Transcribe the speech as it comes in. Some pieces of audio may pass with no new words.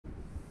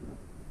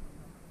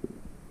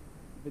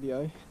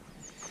video,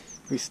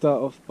 we start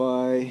off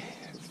by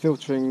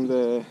filtering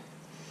the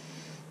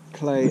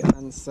clay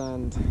and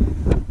sand.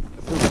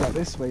 A filter like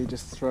this, where you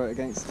just throw it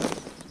against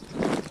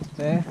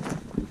there.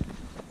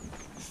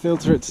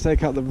 Filter it to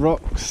take out the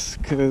rocks,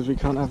 because we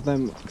can't have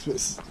them, cause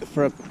it's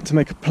to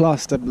make a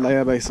plaster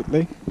layer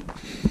basically.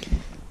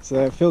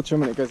 So filter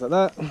them and it goes like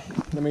that.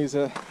 Then we use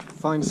a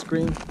fine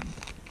screen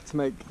to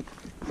make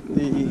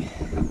the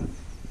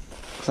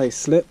clay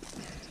slip,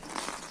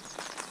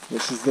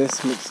 which is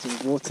this mixed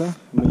with water,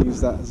 and we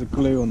use that as a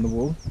glue on the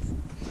wall.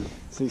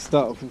 So you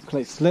start off with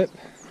clay slip,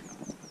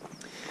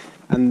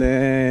 and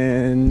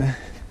then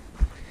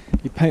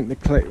you paint the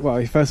clay. Well,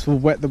 you first of all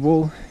wet the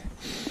wall,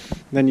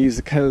 then use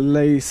the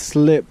clay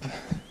slip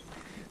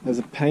as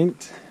a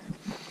paint,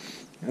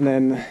 and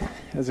then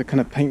as a kind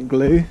of paint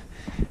glue,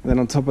 and then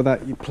on top of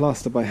that you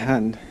plaster by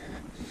hand.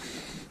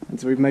 And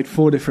so we've made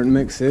 4 different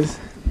mixes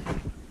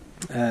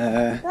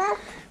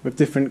with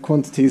different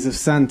quantities of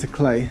sand to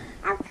clay.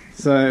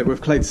 So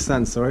with clay to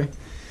sand, sorry.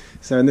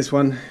 So in this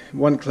one,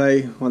 1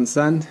 clay, 1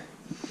 sand.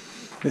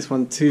 This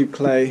one, 2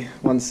 clay,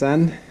 1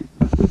 sand.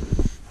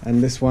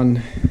 And this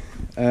one,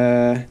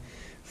 4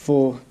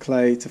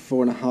 clay to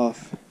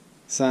 4.5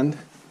 sand.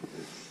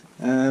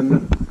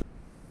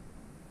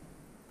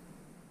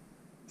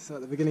 So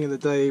at the beginning of the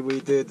day we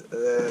did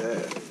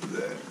the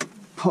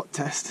pot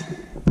test,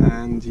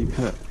 and you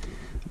put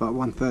about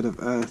 1/3 of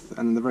earth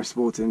and the rest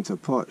water into a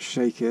pot,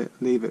 shake it,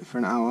 leave it for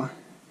an hour.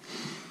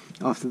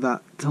 After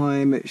that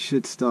time it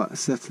should start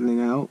settling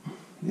out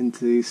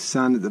into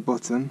sand at the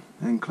bottom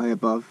and clay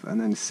above,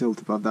 and then silt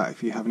above that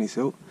if you have any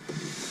silt.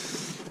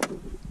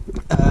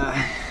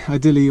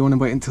 Ideally you want to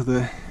wait until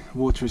the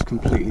water is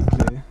completely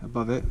clear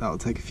above it. That will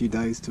take a few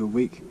days to a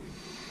week.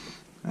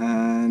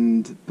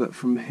 But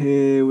from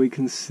here we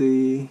can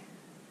see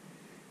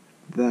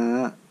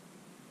that,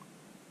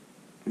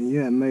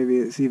 yeah, maybe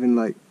it's even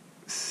like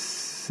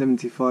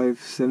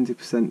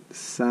 70%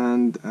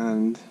 sand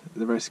and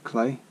the rest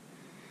clay,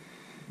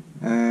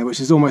 which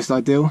is almost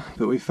ideal,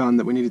 but we found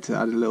that we needed to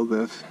add a little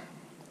bit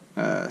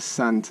of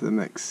sand to the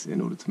mix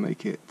in order to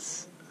make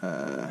it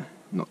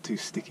not too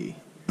sticky.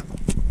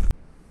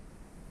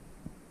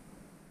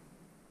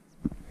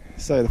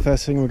 So the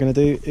first thing we're going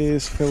to do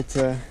is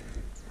filter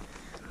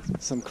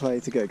some clay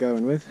to get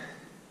going with,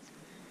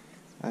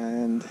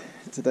 and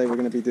today we're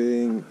going to be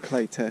doing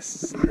clay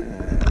tests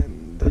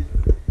and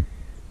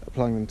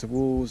applying them to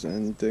walls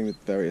and doing the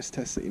various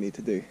tests that you need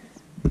to do.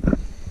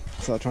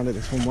 So I'll try and do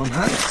this with one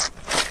hand.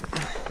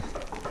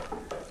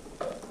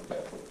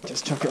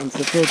 Just chuck it onto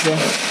the filter.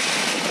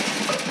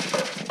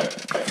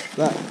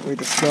 That we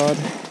discard,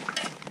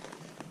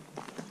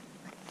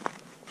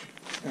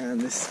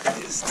 and this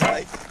is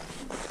type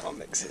our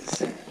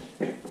mixes.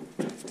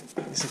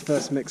 It's the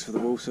first mix for the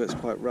wall, so it's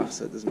quite rough,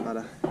 so it doesn't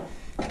matter.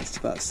 It's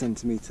about 1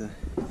 centimetre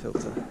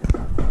filter.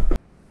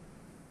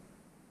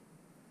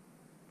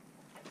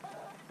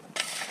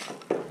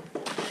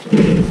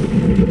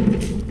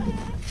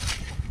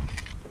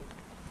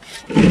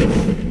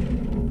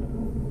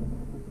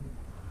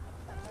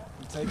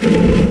 Take it.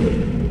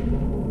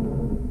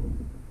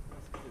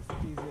 It's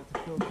easier to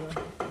filter.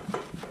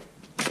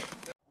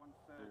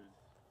 1/3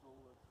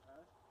 full of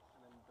earth,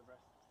 and then the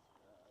rest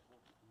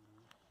water.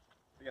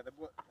 So yeah, the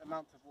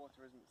amount of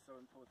water isn't so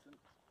important.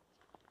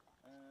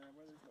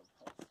 Where is the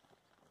pots?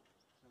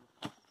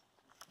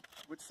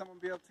 Would someone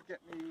be able to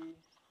get me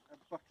a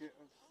bucket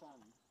of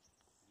sand?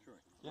 Sure.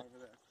 Yeah. Over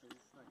there,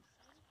 please. Thanks.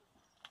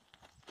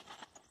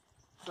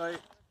 So,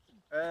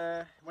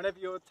 whenever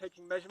you're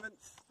taking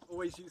measurements,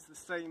 always use the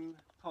same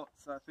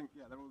pots. So I think,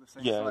 yeah, they're all the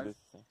same size. Yeah, the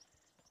same.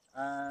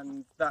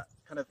 And that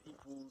kind of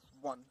equals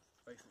 1,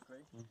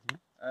 basically.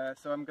 Mm-hmm.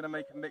 So I'm going to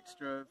make a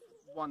mixture of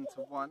 1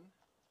 to 1.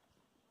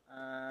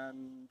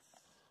 And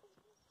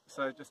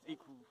so just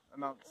equal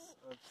amounts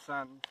of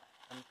sand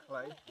and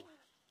clay.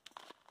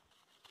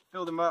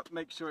 Fill them up,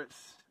 make sure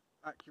it's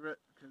accurate,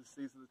 because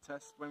these are the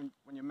tests. When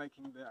you're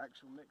making the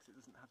actual mix, it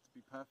doesn't have to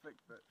be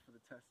perfect, but for the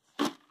tests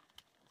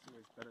it's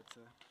always better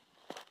to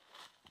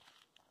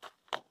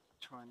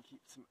try and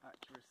keep some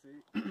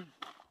accuracy.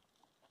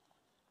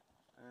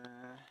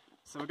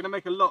 So we're going to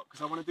make a lot,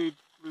 because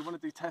we want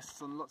to do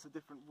tests on lots of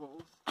different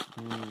walls.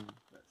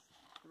 That's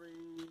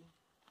 3.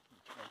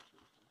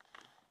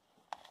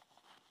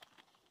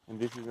 And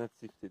this is not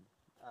sifted.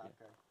 Ah,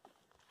 okay.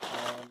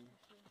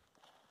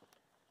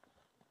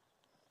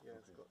 Yeah,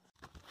 it's got.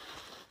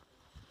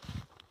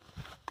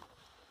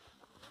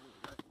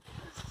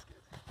 This is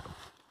good.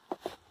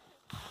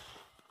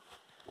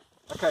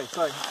 Okay,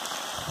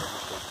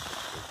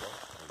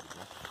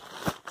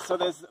 so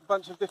there's a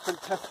bunch of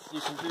different tests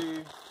you can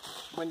do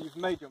when you've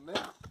made your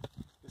mix.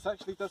 This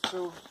actually does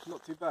feel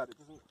not too bad.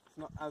 It's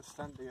not as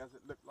sandy as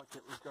it looked like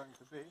it was going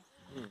to be.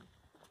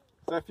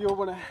 So if you all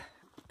want to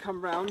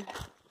come round,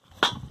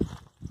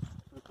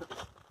 we'll put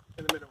this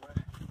in the middle where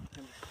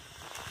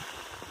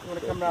you want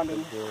to come round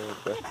and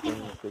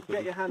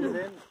get your hands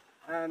in,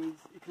 and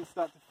you can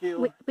start to feel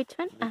which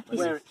one?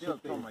 where it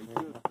should be.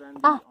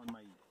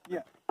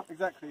 Yeah,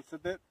 exactly. So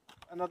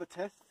another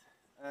test.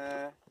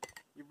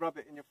 you rub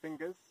it in your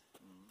fingers,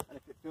 and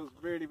if it feels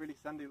really, really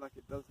sandy like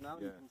it does now,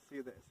 you can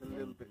see that it's a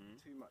little bit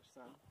too much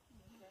sand.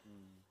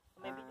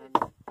 Maybe the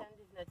sand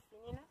is not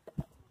thin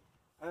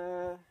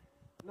enough?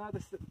 No,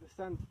 the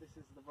sand, this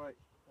is the right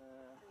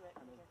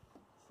kind of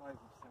size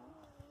of sand.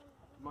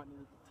 You might need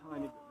a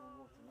tiny bit more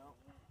water now.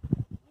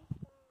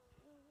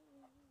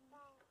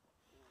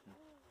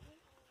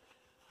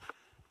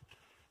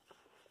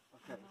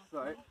 Okay,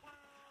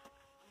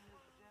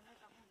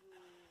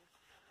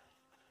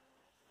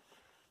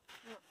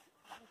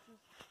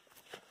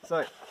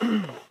 so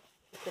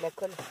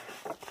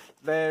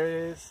there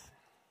is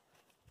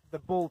the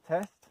ball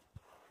test,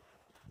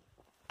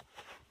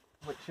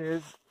 which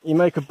is you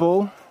make a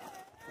ball.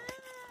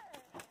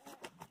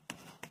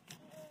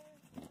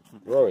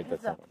 Throw it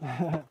at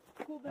someone.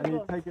 And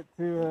you take it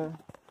to a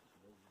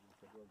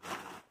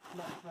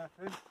flat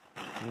surface.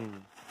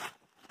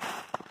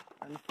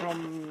 And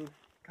from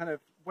kind of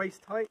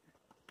waist height,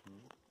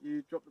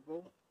 you drop the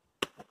ball.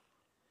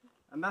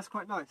 And that's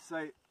quite nice.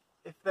 So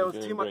if there was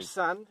too much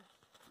sand,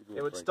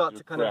 it would start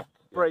to kind of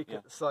break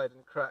at the side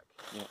and crack.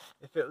 Yeah.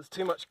 If it was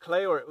too much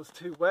clay or it was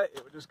too wet,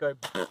 it would just go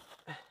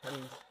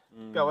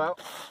and go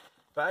out.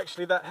 But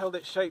actually that held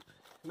its shape.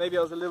 Maybe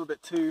I was a little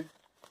bit too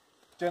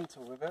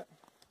gentle with it.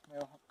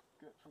 Maybe I'll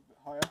go a bit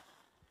higher.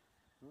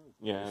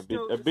 Yeah,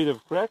 a bit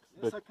of cracks,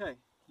 it's okay.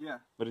 Yeah.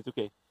 But it's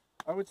okay.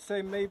 I would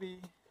say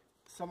maybe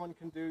someone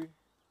can do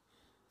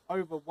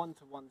over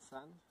 1-to-1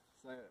 sand,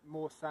 so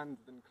more sand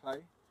than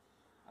clay,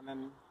 and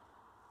then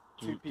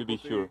two people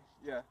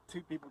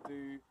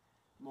do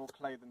more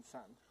clay than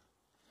sand.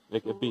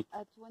 Like a bit.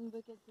 At one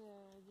bucket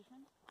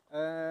different?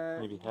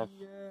 Maybe half.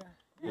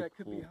 Yeah, it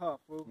could be half.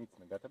 We'll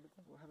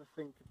have a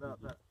think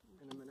about that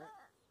in a minute.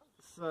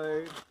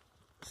 So,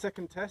 the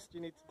second test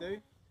you need to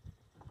do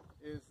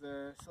is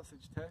the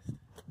sausage test.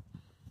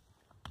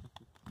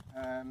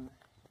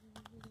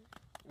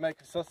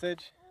 Make a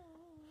sausage,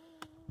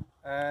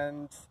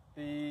 and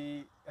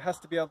it has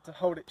to be able to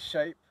hold its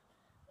shape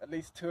at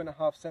least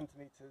 2.5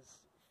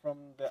 centimeters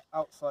from the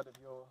outside of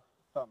your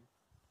thumb.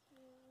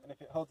 And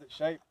if it holds its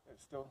shape,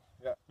 it's still,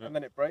 and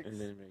then it breaks,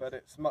 but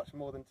it's much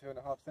more than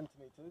 2.5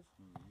 centimeters.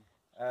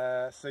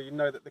 So you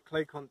know that the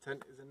clay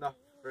content is enough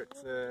for it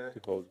to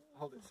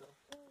hold itself.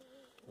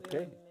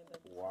 Okay.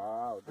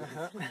 Wow, this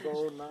is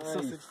so nice.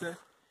 Sausage test.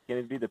 Can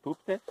it be the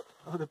poop test?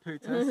 Oh, the poo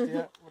test,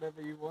 yeah,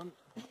 whatever you want.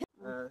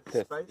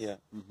 Test, space. yeah.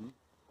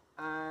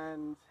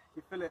 And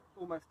you fill it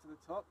almost to the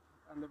top,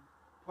 and the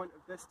point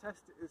of this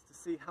test is to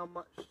see how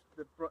much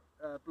the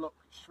block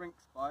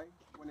shrinks by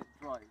when it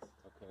dries.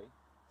 Okay.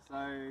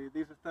 So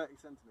these are 30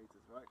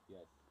 centimeters, right?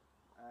 Yes.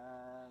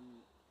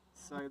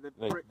 So the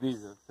like bricks,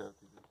 these are 30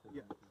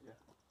 yeah.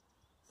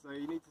 So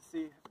you need to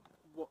see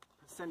what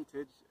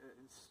percentage it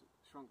is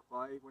shrunk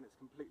by when it's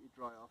completely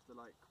dry after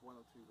like 1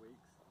 or 2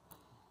 weeks.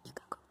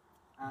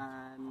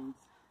 And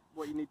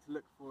what you need to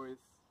look for is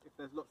if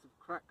there's lots of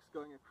cracks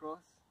going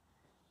across,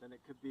 then it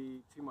could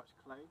be too much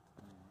clay.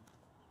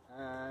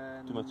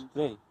 Too much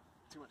clay?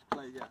 Too much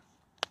clay, yeah.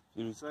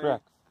 There is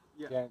cracks?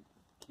 Yeah.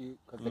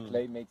 Because the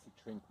clay makes it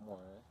shrink more.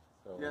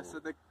 So yeah, so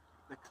the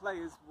clay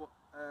is what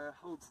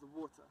holds the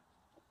water.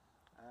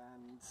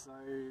 And so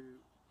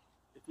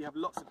if you have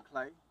lots of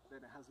clay,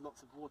 then it has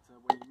lots of water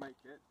when you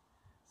make it.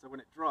 So when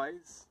it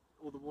dries,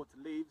 all the water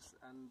leaves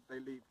and they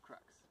leave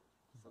cracks.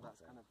 So that's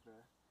kind of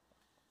the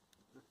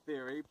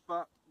theory,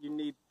 but you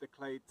need the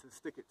clay to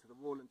stick it to the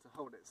wall and to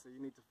hold it, so you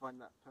need to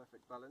find that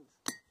perfect balance,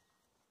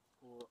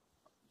 or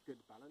good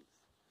balance.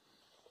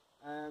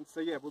 And so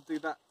yeah, we'll do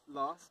that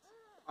last.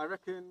 I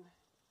reckon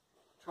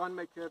try and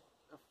make a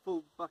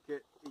full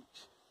bucket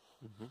each,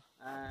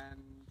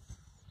 and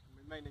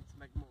we may need to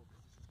make more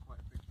because this is quite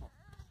a big pot.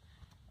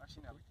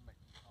 Actually no, we can make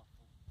them half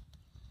full.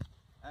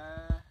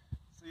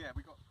 So yeah,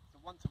 we got the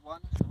 1-to-1,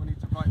 so we need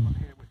to write on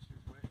here which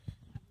is which.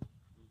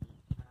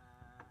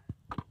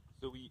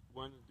 So we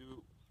want to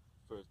do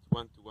first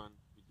 1-to-1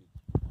 we did.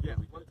 Yeah,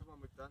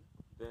 1-to-1 we've done.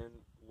 Then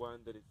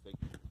one that is like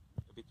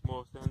a bit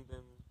more sand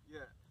than...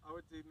 Yeah, I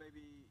would do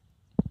maybe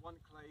 1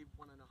 clay,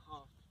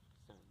 1.5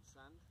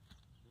 sand.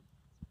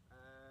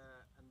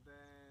 And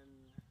then...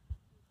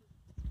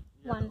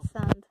 Yeah, 1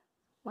 sand,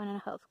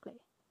 1.5 clay.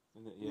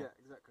 And then, yeah,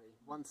 exactly.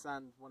 1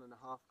 sand,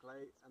 1.5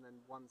 clay, and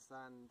then 1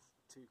 sand,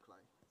 2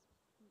 clay.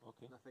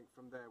 Okay. And I think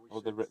from there we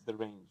should... the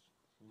range.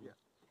 Yeah.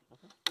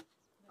 Okay.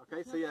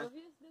 Okay, so yeah.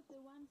 Obvious that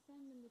the 1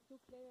 sand and the 2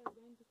 clay are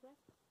going to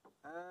crack?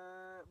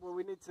 Well,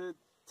 we need to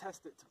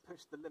test it to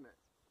push the limit,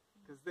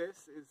 because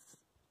this is,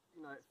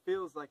 you know, it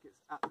feels like it's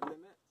at the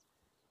limit,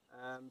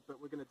 but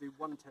we're going to do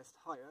 1 test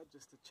higher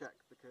just to check,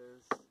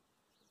 because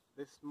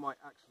this might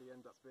actually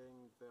end up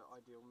being the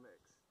ideal mix.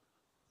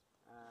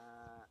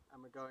 And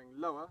we're going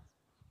lower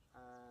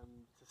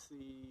to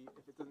see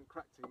if it doesn't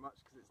crack too much,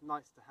 because it's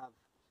nice to have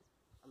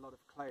a lot of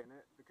clay in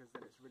it, because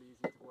then it's really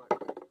easy to work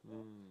with.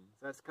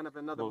 So that's kind of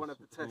another one of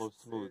the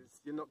tests.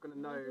 Is you're not going to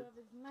know. You have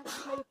as much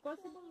clay as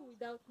possible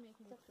without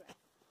making it crack.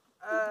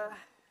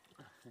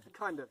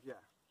 Kind of, yeah.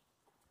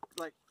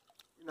 Like,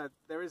 you know,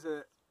 there is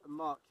a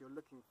mark you're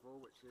looking for,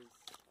 which is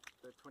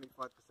the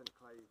 25%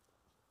 clay,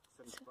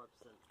 75%.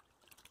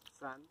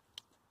 sand,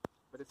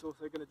 but it's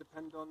also going to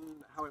depend on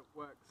how it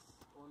works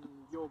on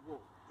your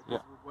wall, because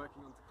Yeah. we're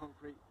working onto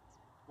concrete.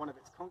 One of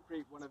it's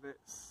concrete, one of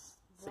it's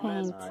Paint.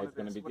 cement, one It's of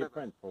going to it's be whatever.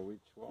 different for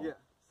which wall. Yeah,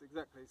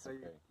 exactly. So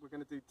Okay. we're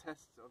going to do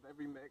tests of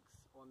every mix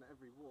on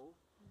every wall,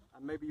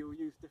 and maybe you'll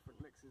use different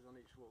mixes on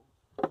each wall.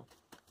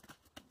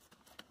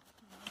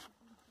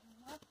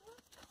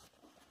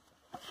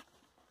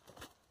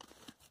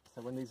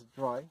 So when these are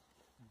dry,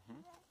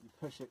 you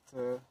push it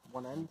to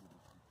one end,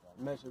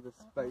 measure the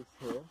space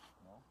here,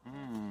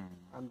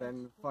 and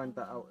then find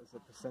that out as a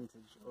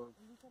percentage of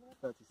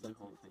 30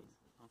 centimeters.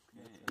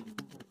 Okay.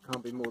 It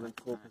can't be more than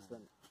 4%.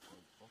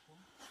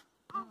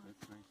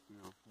 That's nice to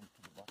know.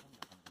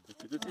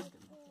 That's a good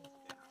system.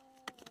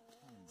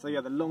 So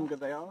yeah, the longer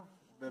they are,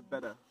 the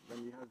better.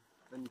 Then you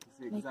can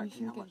see Make me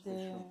exactly how think much of they the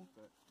shrunk.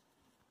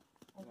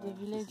 But the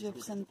village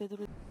of San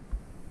Pedro.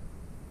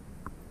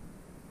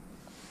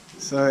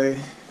 so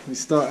we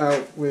start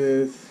out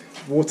with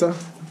water,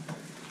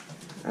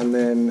 and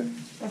then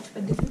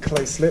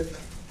clay slip,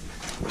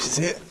 which is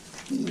here.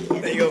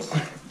 There you go.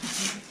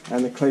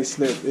 And the clay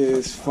slip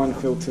is fine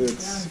filtered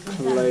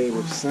clay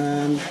with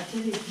sand.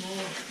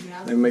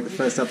 Then make the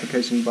first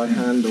application by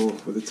hand or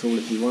with a tool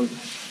if you want.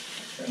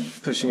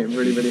 Pushing it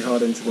really, really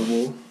hard into the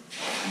wall.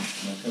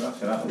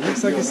 It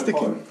looks like it's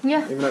sticking,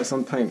 Yeah. even though it's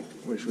on paint,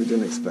 which we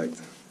didn't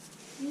expect.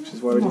 Which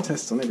is why we do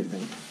tests on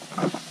everything.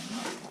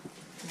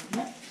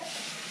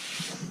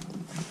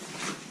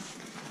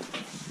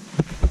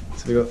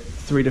 So we've got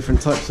 3 different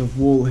types of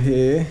wall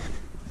here.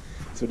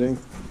 So we're doing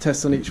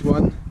tests on each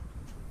one.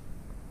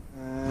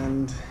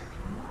 And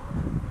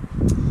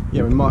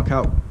yeah, we mark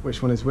out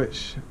which one is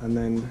which, and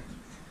then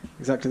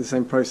exactly the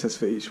same process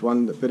for each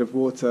one. A bit of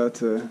water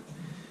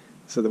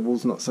so the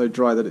wall's not so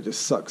dry that it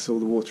just sucks all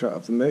the water out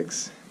of the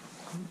mix.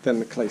 Then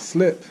the clay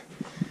slip,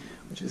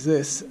 which is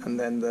this, and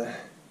then the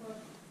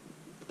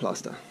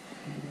plaster.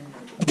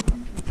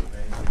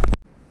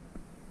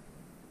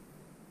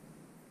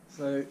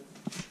 So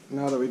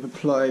now that we've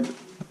applied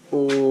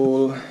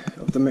all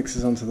of the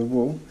mixes onto the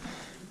wall,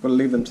 we've got to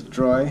leave them to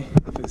dry.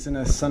 If it's in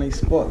a sunny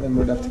spot, then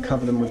we'd have to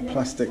cover them with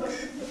plastic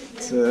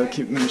to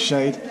keep them in the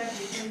shade,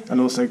 and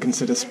also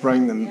consider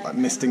spraying them, like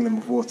misting them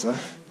with water,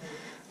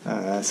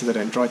 so they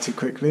don't dry too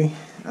quickly.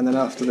 And then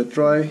after they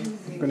dry,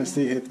 we're going to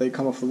see if they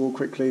come off the wall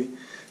quickly.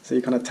 So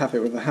you kind of tap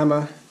it with a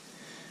hammer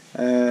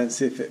and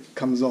see if it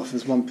comes off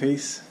as one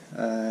piece.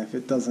 If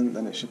it doesn't,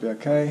 then it should be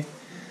okay.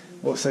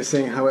 Also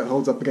seeing how it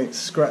holds up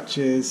against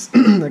scratches.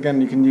 Again,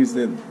 you can use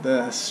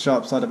the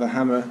sharp side of a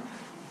hammer.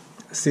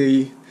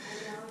 See,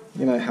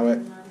 how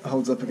it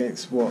holds up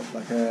against what,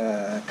 like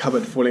a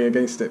cupboard falling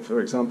against it,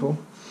 for example.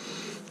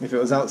 If it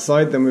was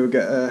outside, then we would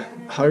get a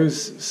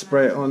hose,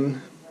 spray it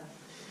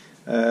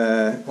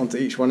onto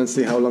each one, and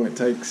see how long it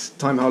takes.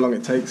 How long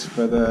it takes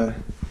for the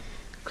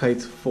clay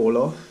to fall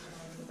off.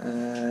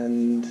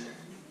 And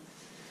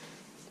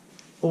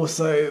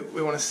also,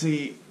 we want to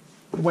see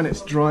when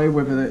it's dry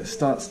whether it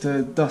starts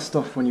to dust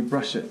off when you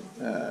brush it.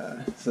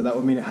 So that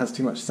would mean it has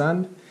too much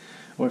sand,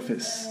 or if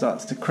it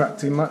starts to crack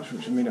too much,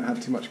 which would mean it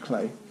have too much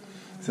clay.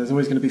 So there's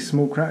always going to be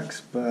small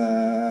cracks,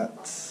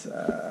 but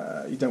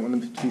you don't want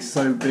them to be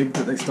so big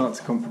that they start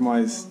to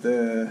compromise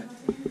the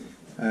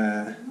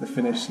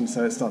finish, and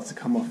so it starts to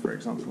come off, for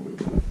example.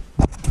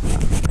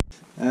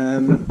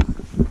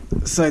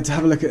 So to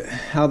have a look at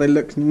how they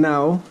look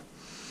now,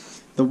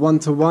 the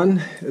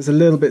 1-to-1 is a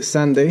little bit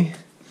sandy,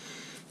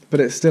 but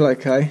it's still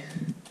okay.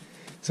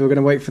 So we're going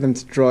to wait for them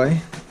to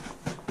dry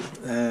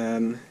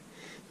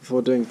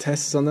before doing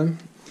tests on them.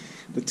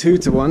 The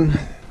 2-to-1,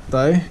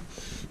 though,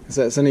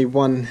 so it's only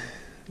one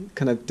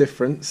kind of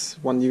difference,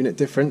 1 unit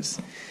difference.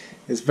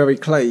 It's very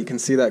clay. You can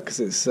see that because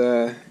it's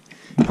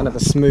kind of a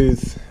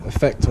smooth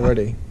effect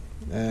already,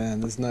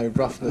 and there's no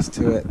roughness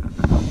to it.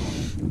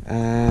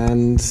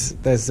 And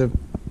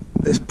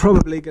it's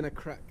probably going to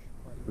crack.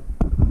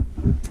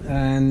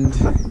 And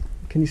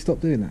can you stop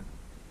doing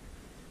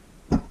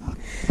that?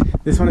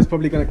 This one is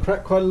probably going to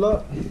crack quite a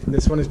lot.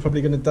 This one is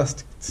probably going to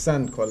dust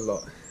sand quite a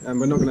lot, and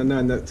we're not going to know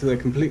until they're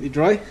completely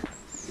dry.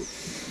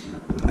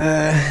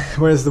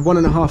 Whereas the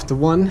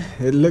 1.5-to-1,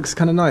 it looks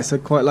kind of nice. I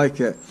quite like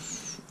it.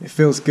 It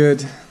feels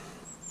good.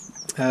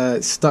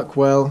 It stuck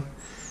well.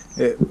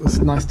 It was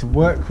nice to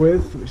work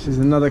with, which is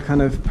another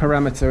kind of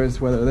parameter,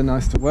 as whether they're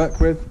nice to work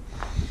with.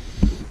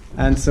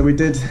 And so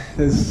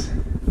there's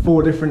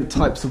 4 different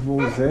types of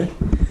walls here.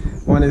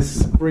 One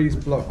is breeze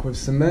block with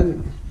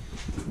cement,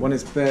 one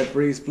is bare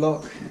breeze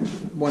block,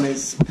 one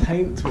is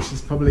paint, which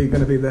is probably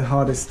going to be the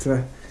hardest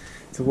to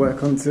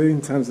work onto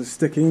in terms of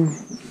sticking,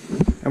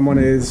 and one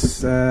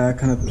is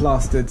kind of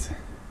plastered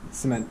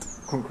cement,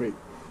 concrete,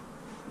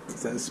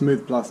 so it's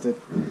smooth plastered.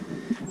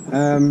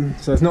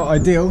 So it's not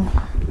ideal,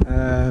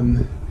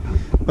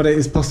 but it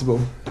is possible.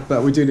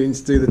 But we do need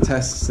to do the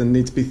tests and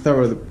need to be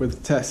thorough with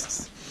the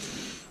tests.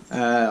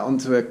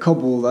 Onto a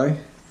cob wall, though,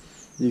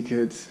 you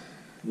could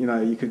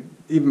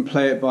even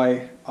play it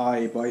by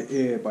eye, by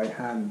ear, by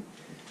hand,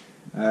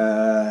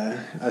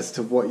 as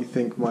to what you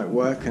think might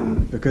work.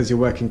 And because you're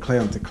working clay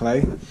onto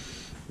clay,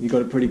 you've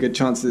got a pretty good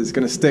chance that it's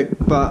going to stick.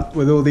 But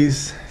with all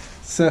these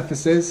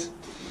surfaces.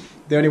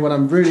 The only one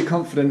I'm really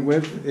confident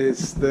with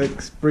is the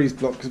breeze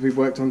block, because we've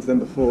worked onto them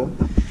before,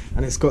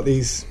 and it's got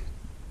these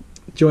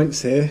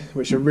joints here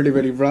which are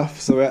really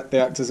rough, so they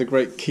act as a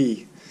great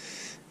key,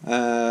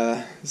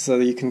 so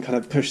that you can kind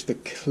of push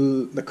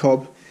the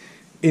cob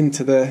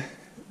into the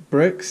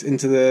bricks,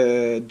 into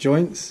the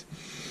joints,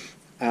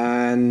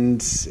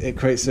 and it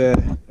creates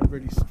a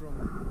really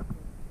strong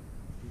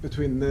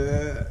between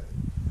the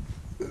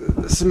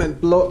cement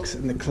blocks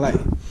and the clay.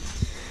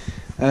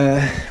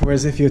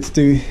 Whereas if you were to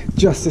do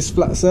just this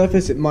flat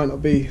surface, it might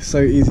not be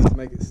so easy to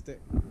make it stick.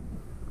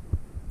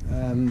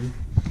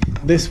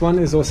 This one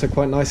is also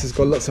quite nice. It's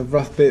got lots of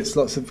rough bits,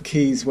 lots of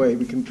keys where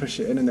we can push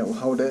it in and it will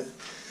hold it.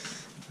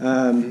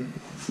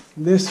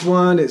 This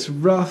one, it's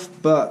rough,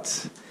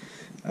 but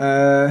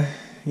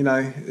you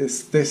know,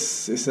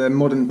 it's a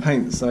modern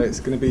paint, so it's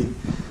going to be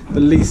the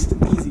least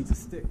easy to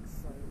stick.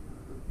 So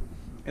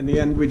in the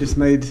end, we just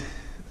made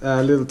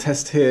a little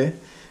test here,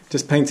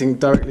 just painting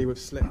directly with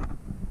slip,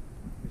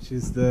 which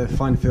is the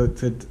fine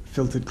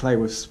filtered clay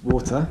with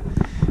water,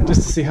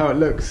 just to see how it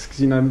looks,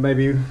 because, you know,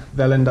 maybe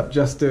they'll end up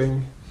just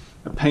doing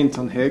a paint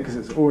on here because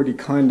it's already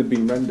kind of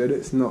been rendered.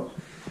 It's not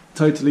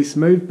totally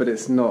smooth, but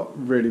it's not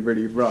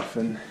really rough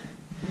and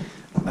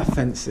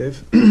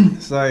offensive.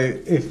 So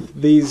if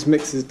these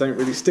mixes don't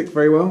really stick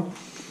very well,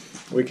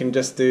 we can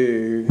just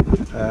do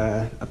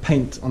a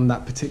paint on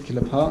that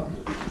particular part.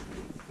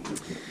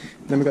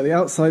 Then we've got the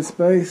outside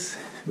space,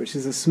 which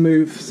is a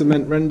smooth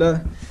cement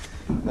render.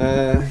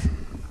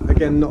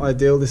 Again, not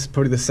ideal. This is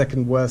probably the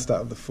second worst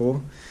out of the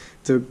 4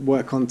 to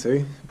work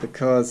onto,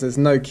 because there's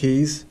no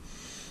keys,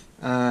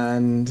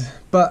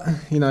 but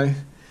you know,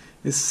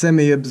 it's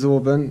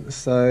semi-absorbent,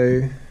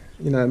 so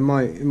you know, it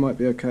might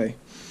be okay.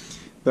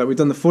 But we've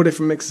done the 4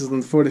 different mixes on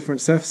the 4 different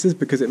surfaces,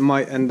 because it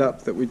might end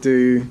up that we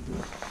do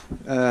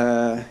you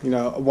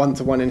know, a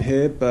 1-to-1 in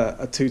here, but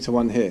a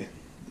 2-to-1 here.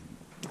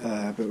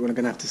 But we're going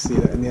to have to see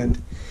that in the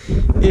end.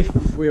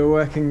 If we are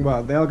working,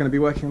 well, they are going to be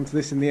working onto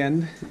this in the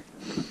end.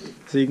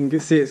 So you can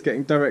see it's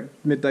getting direct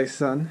midday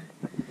sun.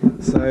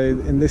 So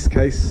in this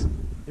case,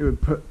 it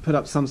would put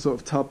up some sort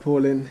of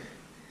tarpaulin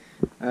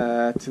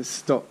to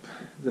stop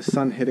the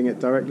sun hitting it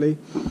directly.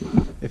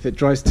 If it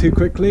dries too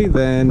quickly,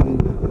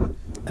 then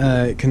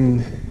it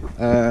can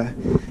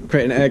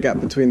create an air gap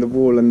between the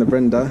wall and the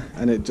render,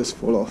 and it just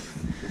fall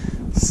off.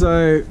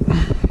 So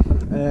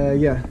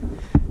yeah,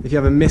 if you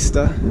have a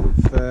mister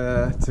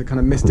to kind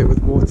of mist it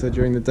with water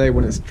during the day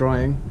when it's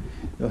drying,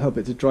 it'll help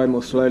it to dry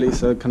more slowly.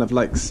 So kind of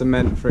like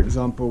cement, for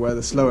example, where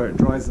the slower it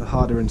dries, the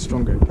harder and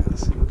stronger it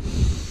gets.